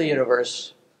Lord of the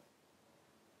universe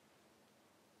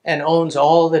and owns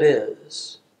all that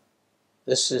is.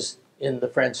 This is in the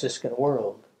Franciscan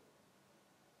world.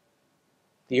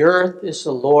 The earth is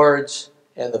the Lord's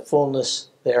and the fullness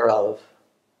thereof,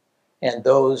 and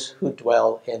those who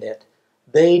dwell in it.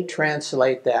 They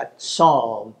translate that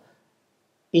psalm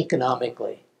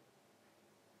economically.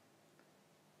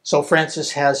 So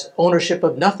Francis has ownership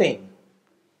of nothing.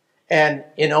 And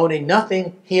in owning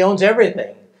nothing, he owns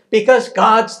everything. Because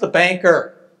God's the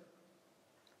banker,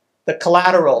 the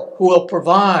collateral, who will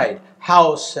provide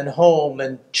house and home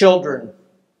and children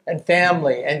and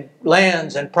family and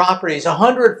lands and properties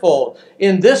 100-fold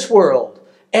in this world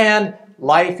and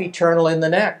life eternal in the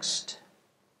next.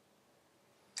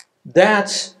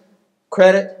 That's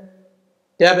credit,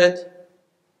 debit,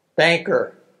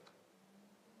 banker.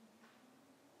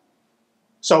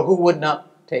 So who would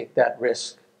not take that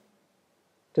risk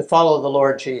to follow the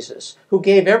Lord Jesus, who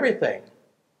gave everything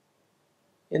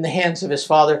in the hands of his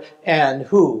Father and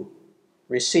who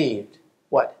received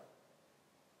what?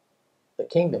 The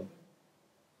kingdom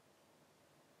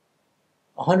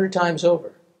 100 times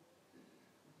over,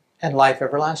 and life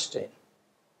everlasting,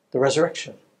 the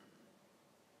resurrection.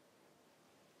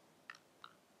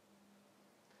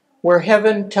 Where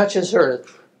heaven touches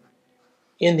earth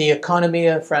in the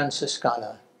Economia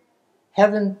Franciscana,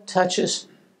 heaven touches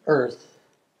earth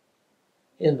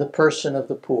in the person of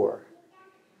the poor,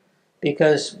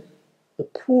 because the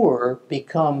poor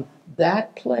become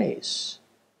that place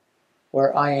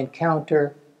where I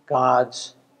encounter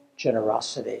God's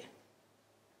generosity.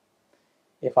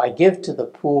 If I give to the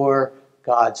poor,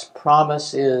 God's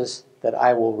promise is that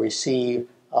I will receive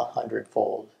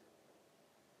 100-fold.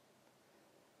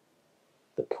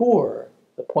 The poor,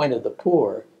 the point of the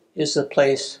poor, is the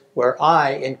place where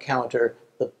I encounter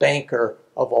the banker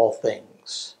of all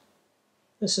things.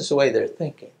 This is the way they're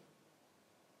thinking.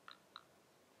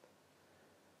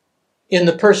 In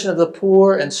the person of the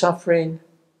poor and suffering,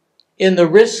 in the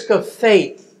risk of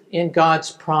faith in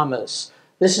God's promise.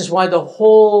 This is why the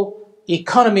whole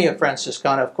economy of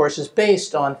Franciscana, of course, is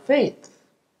based on faith,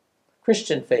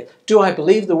 Christian faith. Do I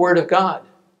believe the Word of God?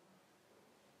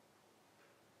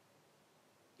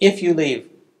 If you leave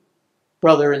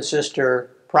brother and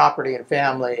sister, property and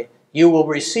family, you will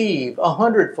receive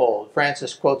 100-fold.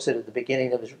 Francis quotes it at the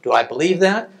beginning of his. Do I believe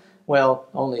that? Well,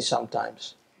 only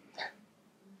sometimes.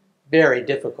 Very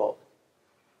difficult.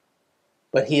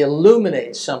 But he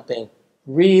illuminates something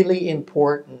really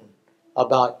important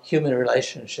about human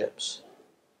relationships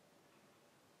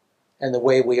and the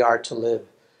way we are to live.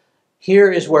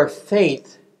 Here is where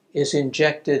faith is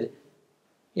injected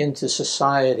into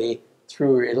society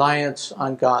through reliance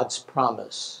on God's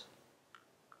promise.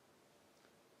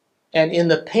 And in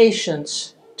the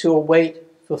patience to await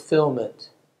fulfillment.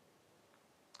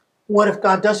 What if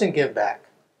God doesn't give back?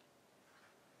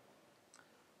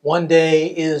 One day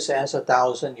is as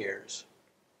 1,000 years,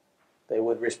 they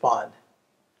would respond.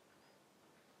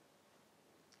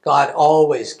 God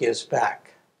always gives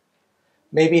back.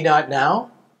 Maybe not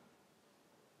now,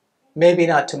 maybe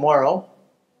not tomorrow,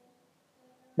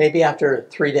 maybe after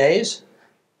 3 days,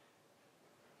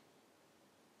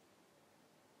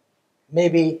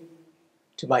 maybe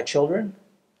to my children,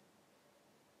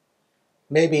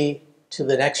 maybe to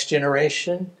the next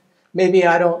generation, maybe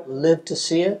I don't live to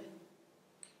see it,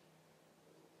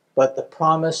 but the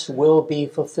promise will be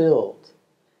fulfilled.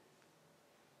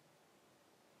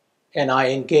 And I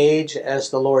engage, as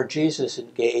the Lord Jesus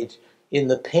engaged, in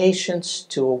the patience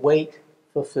to await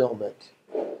fulfillment,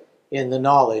 in the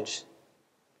knowledge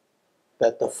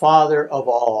that the Father of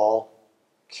all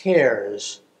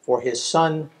cares for his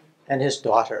son and his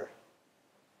daughter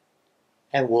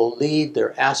and will lead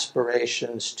their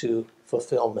aspirations to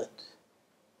fulfillment.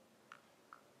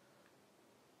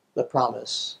 The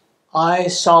promise. I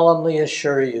solemnly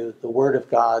assure you, the Word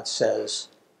of God says,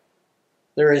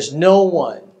 there is no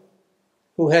one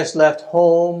who has left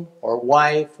home or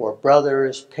wife or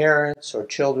brothers, parents or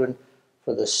children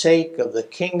for the sake of the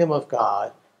kingdom of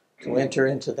God to enter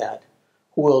into that,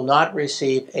 who will not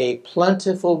receive a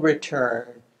plentiful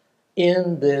return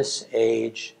in this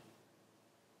age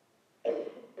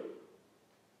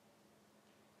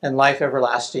and life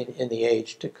everlasting in the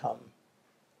age to come.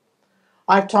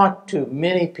 I've talked to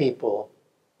many people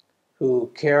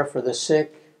who care for the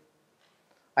sick.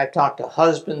 I've talked to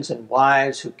husbands and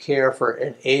wives who care for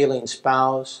an ailing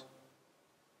spouse.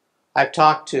 I've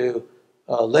talked to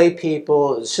lay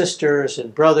people, and sisters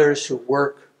and brothers who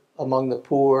work among the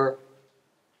poor.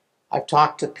 I've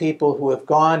talked to people who have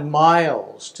gone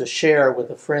miles to share with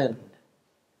a friend.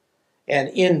 And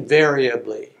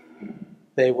invariably,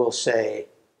 they will say,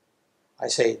 I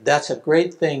say, that's a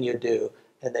great thing you do.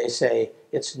 And they say,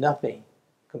 it's nothing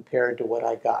compared to what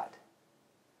I got.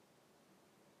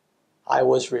 I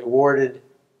was rewarded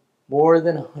more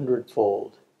than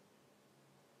 100-fold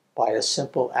by a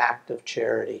simple act of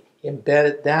charity.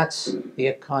 Embedded, that's the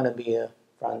economia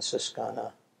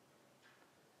franciscana.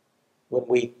 When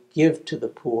we give to the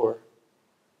poor,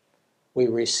 we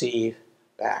receive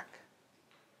back.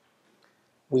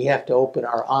 We have to open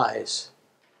our eyes.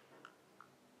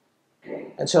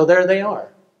 And so there they are.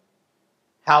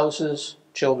 Houses,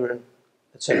 children,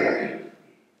 etc.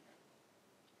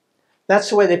 That's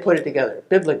the way they put it together,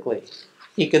 biblically,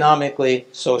 economically,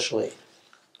 socially.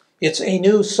 It's a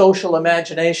new social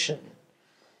imagination.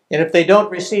 And if they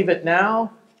don't receive it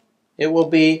now, it will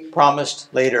be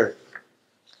promised later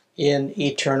in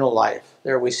eternal life.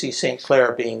 There we see St.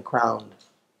 Clare being crowned.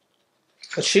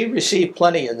 But she received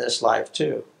plenty in this life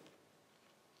too.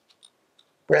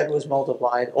 Bread was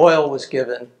multiplied, oil was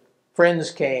given,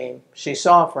 friends came, she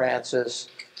saw Francis,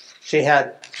 she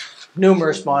had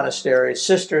numerous monasteries,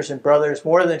 sisters and brothers,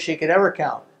 more than she could ever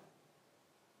count.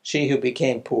 She who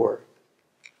became poor.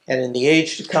 And in the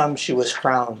age to come, she was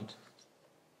crowned.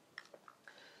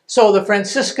 So the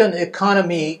Franciscan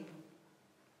economy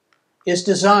is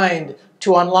designed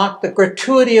to unlock the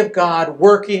gratuity of God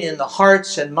working in the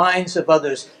hearts and minds of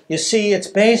others. You see, it's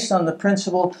based on the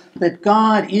principle that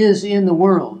God is in the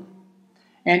world,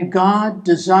 and God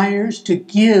desires to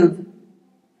give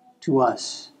to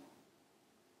us.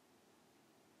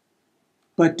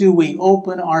 But do we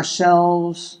open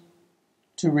ourselves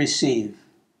to receive?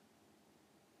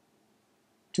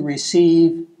 To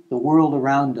receive the world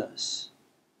around us,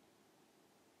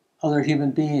 other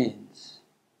human beings,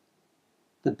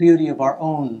 the beauty of our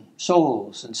own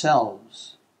souls and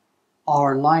selves,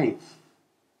 our life,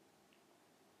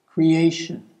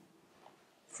 creation,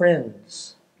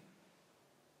 friends,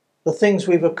 the things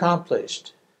we've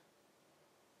accomplished,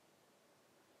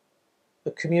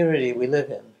 the community we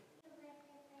live in.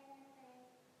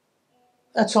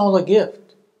 That's all a gift.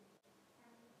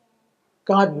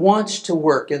 God wants to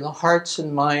work in the hearts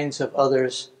and minds of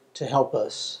others to help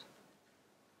us.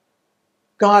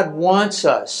 God wants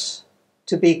us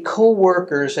to be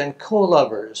co-workers and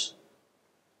co-lovers,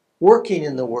 working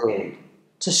in the world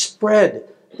to spread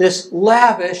this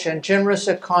lavish and generous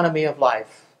economy of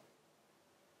life.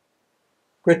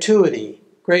 Gratuity,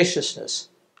 graciousness,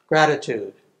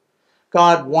 gratitude.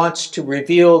 God wants to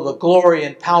reveal the glory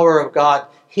and power of God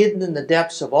hidden in the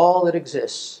depths of all that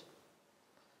exists.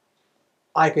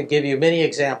 I could give you many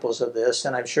examples of this,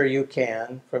 and I'm sure you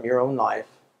can from your own life.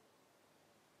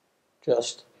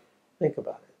 Just think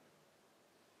about it.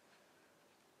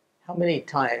 How many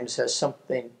times has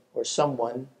something or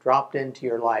someone dropped into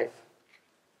your life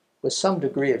with some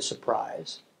degree of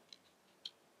surprise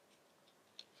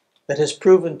that has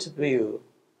proven to you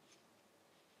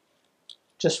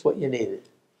just what you needed?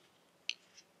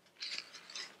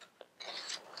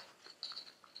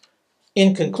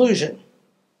 In conclusion,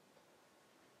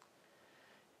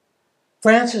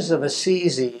 Francis of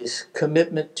Assisi's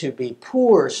commitment to be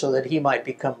poor so that he might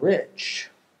become rich,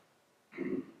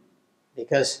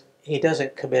 because he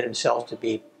doesn't commit himself to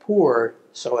be poor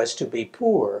so as to be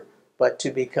poor, but to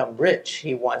become rich.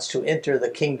 He wants to enter the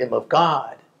kingdom of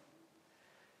God,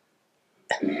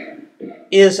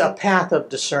 is a path of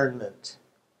discernment.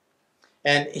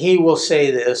 And he will say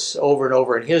this over and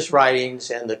over in his writings,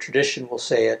 and the tradition will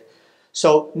say it.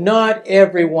 So not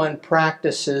everyone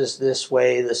practices this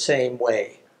way the same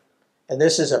way. And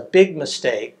this is a big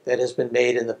mistake that has been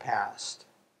made in the past.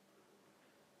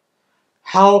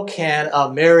 How can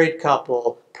a married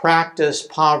couple practice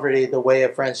poverty the way a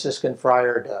Franciscan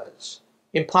friar does?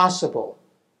 Impossible.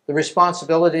 The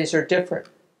responsibilities are different.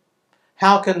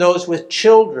 How can those with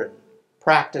children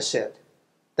practice it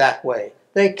that way?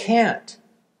 They can't.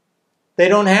 They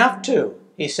don't have to,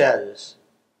 he says,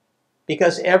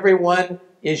 because everyone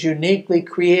is uniquely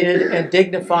created and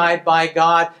dignified by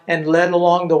God and led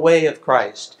along the way of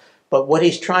Christ. But what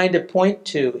he's trying to point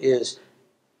to is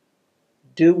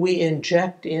do we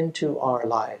inject into our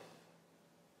life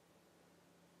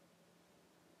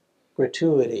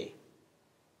gratuity,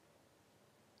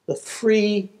 the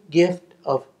free gift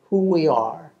of who we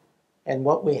are and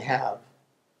what we have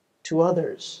to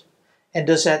others? And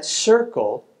does that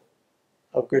circle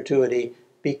of gratuity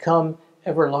become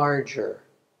ever larger?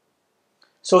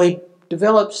 So he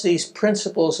develops these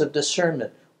principles of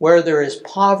discernment. Where there is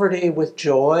poverty with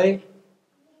joy,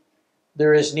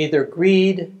 there is neither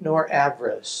greed nor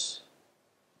avarice.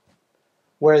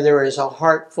 Where there is a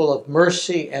heart full of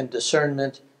mercy and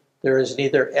discernment, there is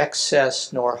neither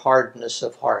excess nor hardness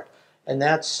of heart. And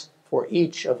that's for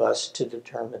each of us to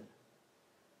determine,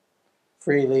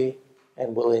 freely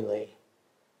and willingly.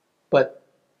 But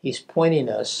he's pointing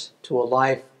us to a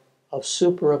life of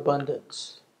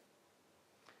superabundance.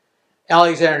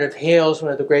 Alexander of Hales,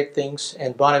 one of the great things,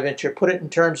 and Bonaventure put it in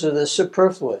terms of the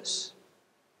superfluous.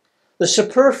 The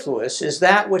superfluous is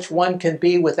that which one can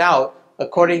be without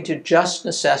according to just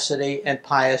necessity and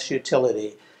pious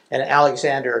utility. And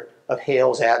Alexander of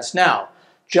Hales adds, now,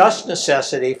 just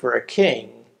necessity for a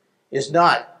king is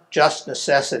not just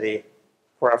necessity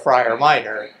for a friar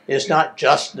minor, is not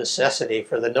just necessity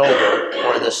for the noble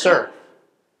or the serf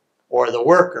or the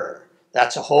worker.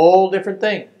 That's a whole different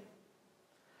thing.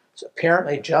 It's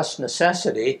apparently just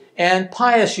necessity, and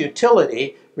pious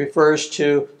utility refers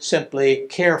to simply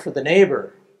care for the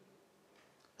neighbor.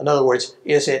 In other words,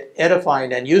 is it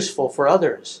edifying and useful for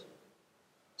others?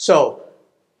 So,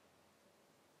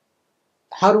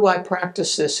 how do I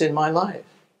practice this in my life?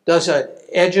 Does an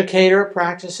educator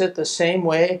practice it the same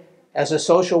way as a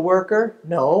social worker?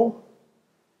 No.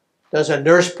 Does a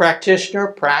nurse practitioner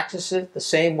practice it the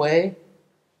same way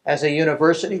as a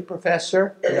university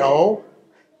professor? No.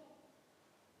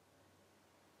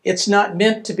 It's not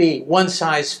meant to be one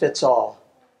size fits all.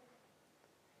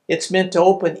 It's meant to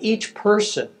open each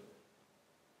person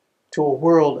to a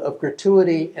world of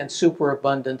gratuity and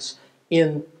superabundance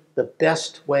in the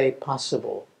best way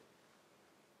possible.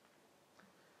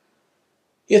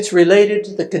 It's related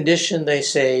to the condition, they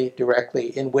say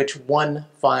directly, in which one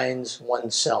finds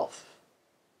oneself.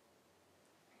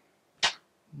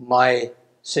 My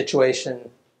situation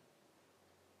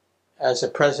as a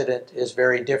president is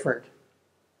very different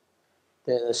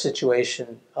than the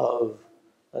situation of,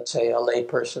 let's say, a lay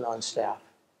person on staff.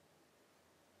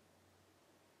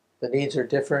 The needs are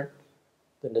different,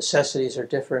 the necessities are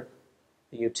different,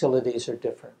 the utilities are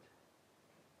different.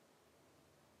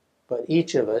 But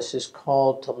each of us is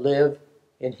called to live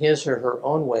in his or her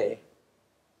own way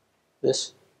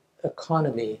this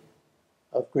economy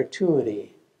of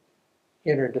gratuity,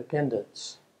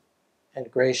 interdependence,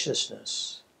 and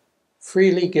graciousness,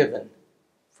 freely given,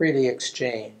 freely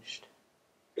exchanged.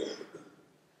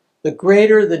 The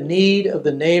greater the need of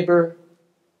the neighbor,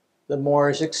 the more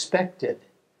is expected,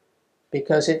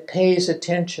 because it pays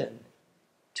attention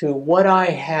to what I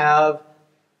have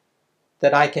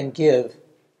that I can give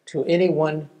to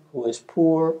anyone who is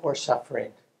poor or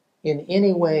suffering in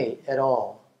any way at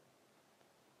all.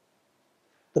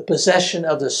 The possession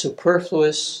of the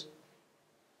superfluous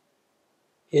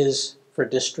is for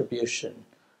distribution.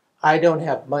 I don't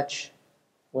have much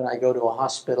when I go to a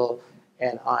hospital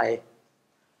and I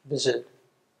visit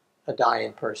a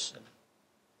dying person.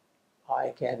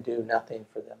 I can do nothing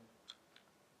for them.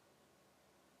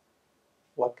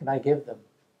 What can I give them?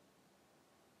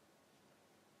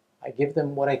 I give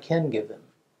them what I can give them.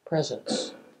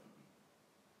 Presence.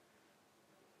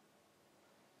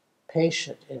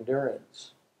 Patient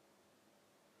endurance.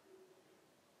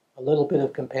 A little bit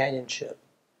of companionship.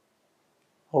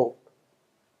 Hope.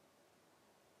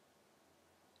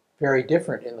 Very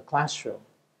different in the classroom,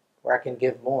 where I can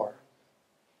give more.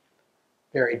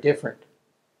 Very different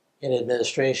in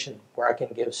administration, where I can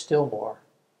give still more.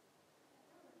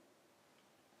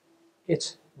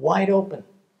 It's wide open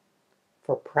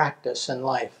for practice in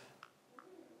life.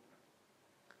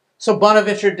 So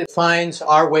Bonaventure defines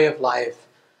our way of life: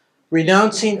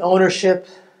 renouncing ownership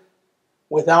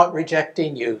without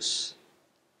rejecting use.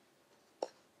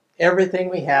 Everything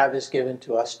we have is given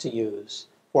to us to use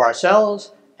for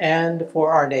ourselves and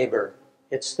for our neighbor.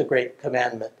 It's the great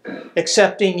commandment.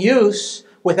 Accepting use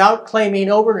without claiming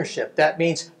ownership. That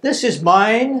means, this is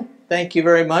mine, thank you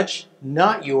very much,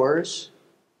 not yours.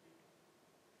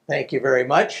 Thank you very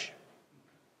much.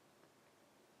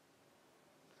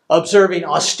 Observing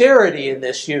austerity in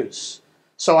this use,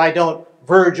 so I don't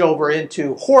verge over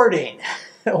into hoarding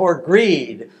or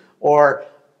greed or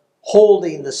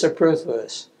holding the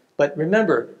superfluous. But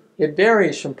remember, it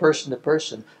varies from person to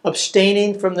person.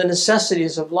 Abstaining from the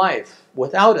necessities of life,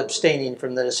 without abstaining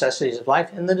from the necessities of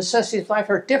life, and the necessities of life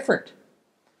are different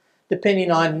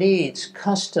depending on needs,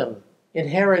 custom,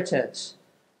 inheritance,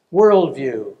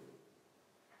 worldview,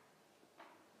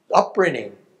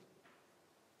 upbringing.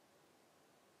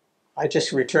 I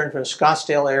just returned from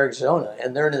Scottsdale, Arizona,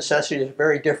 and their necessities are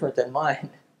very different than mine.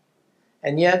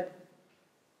 And yet,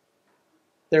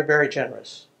 they're very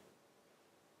generous.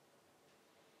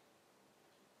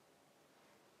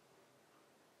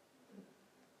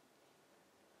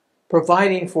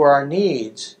 Providing for our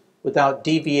needs without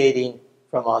deviating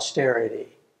from austerity,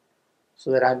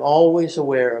 so that I'm always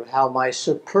aware of how my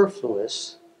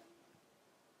superfluous,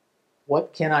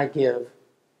 what can I give,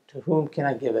 to whom can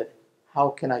I give it, how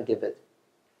can I give it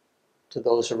to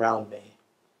those around me.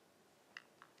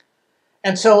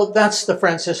 And so that's the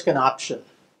Franciscan option,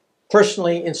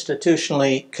 personally,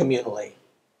 institutionally, communally.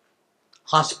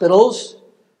 Hospitals,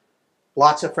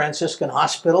 lots of Franciscan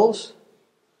hospitals,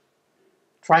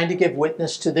 trying to give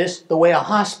witness to this the way a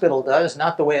hospital does,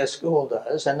 not the way a school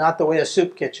does, and not the way a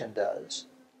soup kitchen does.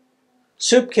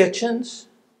 Soup kitchens,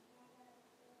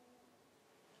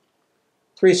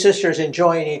 three sisters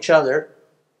enjoying each other.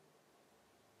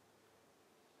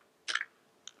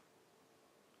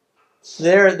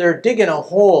 They're digging a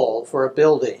hole for a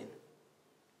building.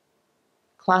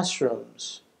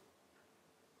 Classrooms,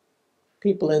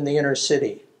 people in the inner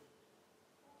city.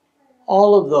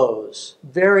 All of those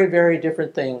very, very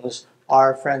different things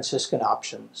are Franciscan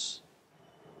options.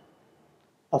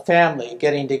 A family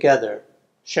getting together,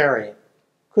 sharing,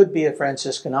 could be a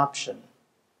Franciscan option.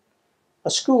 A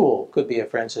school could be a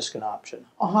Franciscan option.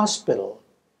 A hospital.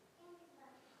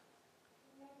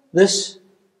 This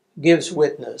gives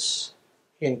witness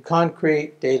in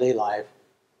concrete daily life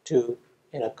to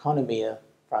an economia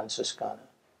franciscana.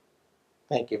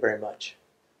 Thank you very much.